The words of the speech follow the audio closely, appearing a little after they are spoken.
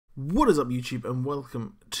What is up YouTube, and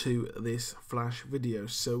welcome to this Flash video.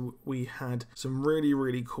 So we had some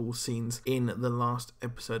really cool scenes in the last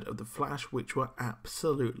episode of The Flash which were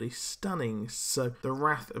absolutely stunning. So the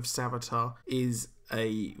wrath of Savitar is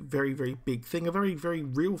a very big thing, a very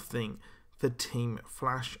real thing for Team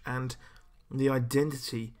Flash, and the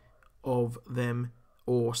identity of them,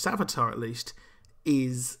 or Savitar at least,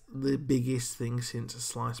 is the biggest thing since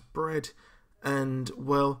sliced bread. And,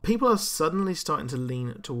 well, people are suddenly starting to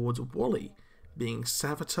lean towards Wally being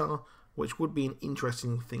Savitar, which would be an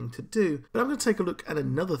interesting thing to do. But I'm going to take a look at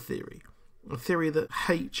another theory. A theory that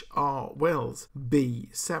H.R. Wells be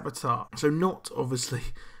Savitar. So not, obviously,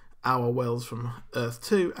 our Wells from Earth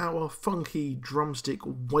 2, our funky drumstick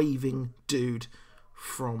waving dude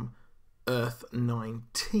from Earth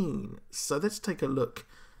 19. So let's take a look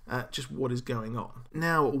at just what is going on.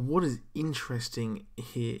 Now, what is interesting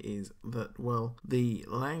here is that, well, the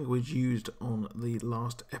language used on the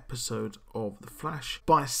last episode of The Flash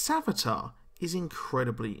by Savitar is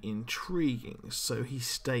incredibly intriguing. So he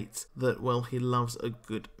states that, well, he loves a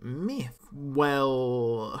good myth.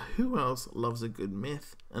 Well, who else loves a good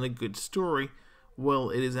myth and a good story? Well,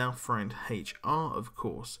 it is our friend HR, of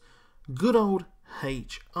course. Good old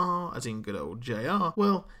HR, as in good old JR.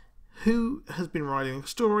 Well, who has been writing the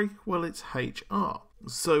story? Well, it's HR.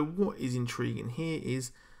 So what is intriguing here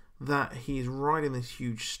is that he is writing this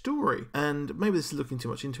huge story, and maybe this is looking too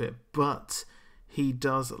much into it, but he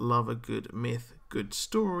does love a good myth, good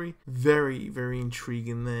story. Very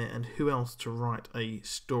intriguing there. And who else to write a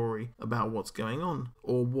story about what's going on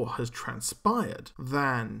or what has transpired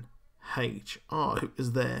than HR, who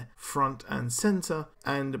is there front and center,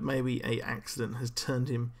 and maybe a accident has turned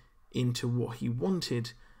him into what he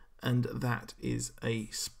wanted, and that is a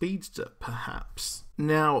speedster, perhaps.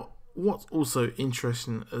 Now, what's also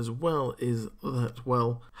interesting as well is that,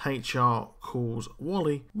 well, HR calls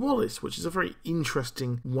Wally Wallace, which is a very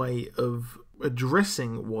interesting way of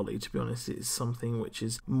addressing Wally, to be honest. It's something which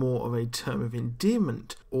is more of a term of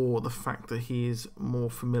endearment, or the fact that he is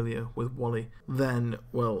more familiar with Wally than,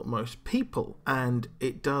 well, most people. And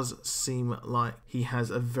it does seem like he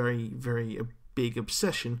has a very big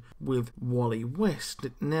obsession with Wally West.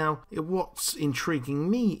 Now, what's intriguing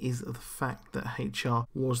me is the fact that HR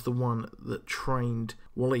was the one that trained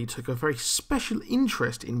Wally, took a very special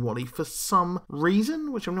interest in Wally for some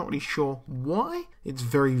reason, which I'm not really sure why. It's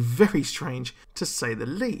very strange, to say the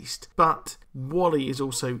least. But Wally is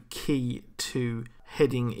also key to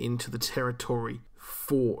heading into the territory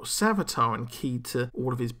for Savitar and key to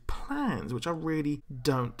all of his plans, which I really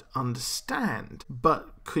don't understand.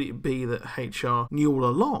 But could it be that HR knew all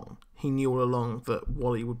along? He knew all along that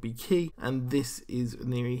Wally would be key, and this is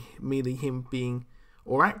merely him being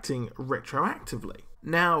or acting retroactively.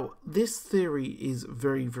 Now, this theory is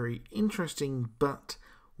very interesting, but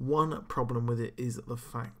one problem with it is the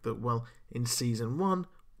fact that, well, in season 1,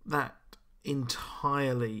 that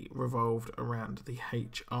entirely revolved around the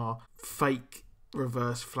HR fake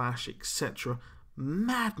Reverse Flash, etc.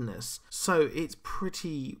 madness. So it's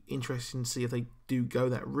pretty interesting to see if they do go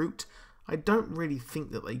that route. I don't really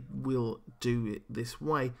think that they will do it this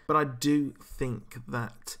way, but I do think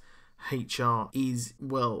that HR is,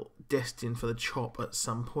 well, destined for the chop at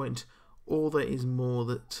some point, or there is more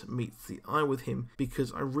that meets the eye with him,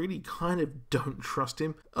 because I really kind of don't trust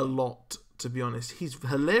him a lot, to be honest. He's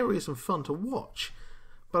hilarious and fun to watch,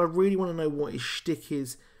 but I really want to know what his shtick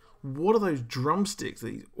is. What are those drumsticks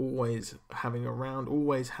that he's always having around,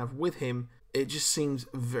 always have with him? It just seems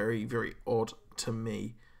very odd to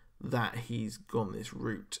me that he's gone this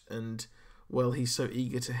route. And, well, he's so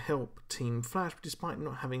eager to help Team Flash, despite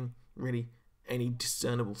not having really any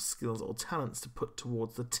discernible skills or talents to put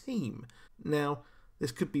towards the team. Now,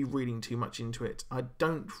 this could be reading too much into it. I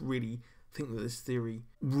don't really think that this theory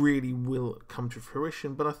really will come to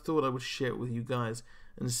fruition, but I thought I would share it with you guys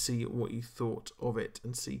and see what you thought of it,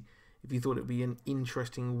 and see if you thought it would be an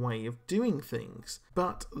interesting way of doing things.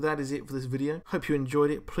 But that is it for this video. Hope you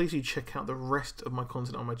enjoyed it. Please do check out the rest of my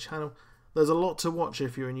content on my channel. There's a lot to watch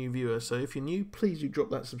if you're a new viewer, so if you're new, please do drop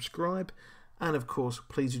that subscribe, and of course,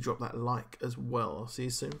 please do drop that like as well. I'll see you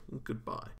soon, and goodbye.